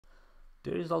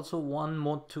There is also one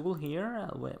more tool here.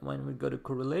 When we go to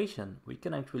correlation, we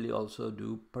can actually also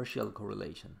do partial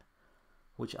correlation,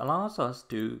 which allows us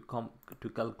to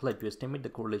calculate, to estimate the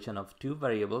correlation of two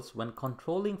variables when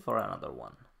controlling for another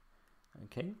one.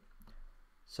 Okay,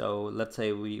 so let's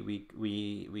say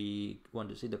we want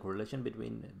to see the correlation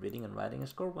between reading and writing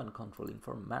score when controlling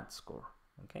for math score.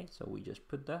 Okay, so we just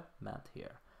put the math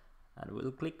here and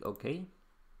we'll click OK,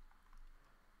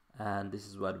 and this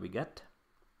is what we get.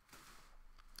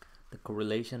 The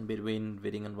correlation between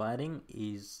reading and writing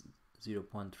is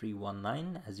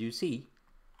 0.319. As you see,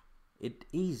 it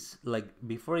is like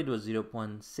before it was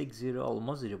 0.60,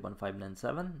 almost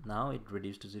 0.597. Now it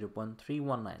reduced to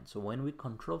 0.319. So when we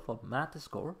control for math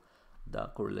score, the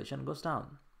correlation goes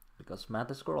down because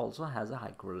math score also has a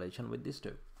high correlation with these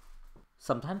two.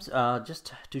 Sometimes,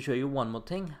 just to show you one more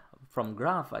thing, from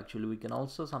graph actually we can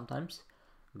also sometimes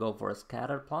go for a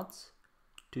scatter plots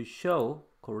to show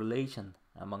correlation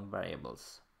among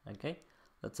variables. Okay,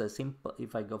 let's say simple.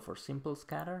 If I go for simple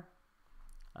scatter,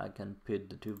 I can put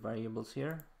the two variables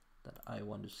here that I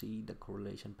want to see the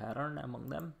correlation pattern among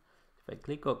them. If I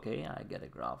click OK, I get a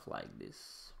graph like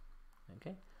this.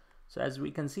 Okay, so as we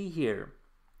can see here,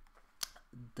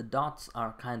 the dots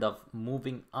are kind of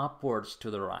moving upwards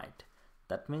to the right.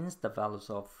 That means the values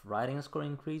of writing score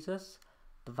increases,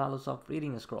 the values of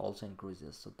reading score also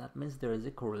increases. So that means there is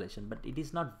a correlation, but it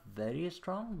is not very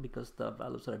strong because the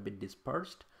values are a bit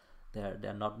dispersed.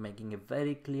 They're not making a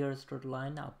very clear straight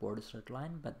line, upward straight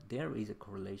line, but there is a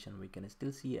correlation. We can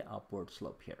still see an upward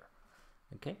slope here.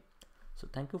 Okay, so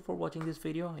thank you for watching this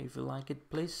video. If you like it,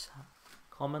 please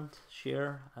comment,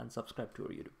 share, and subscribe to our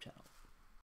YouTube channel.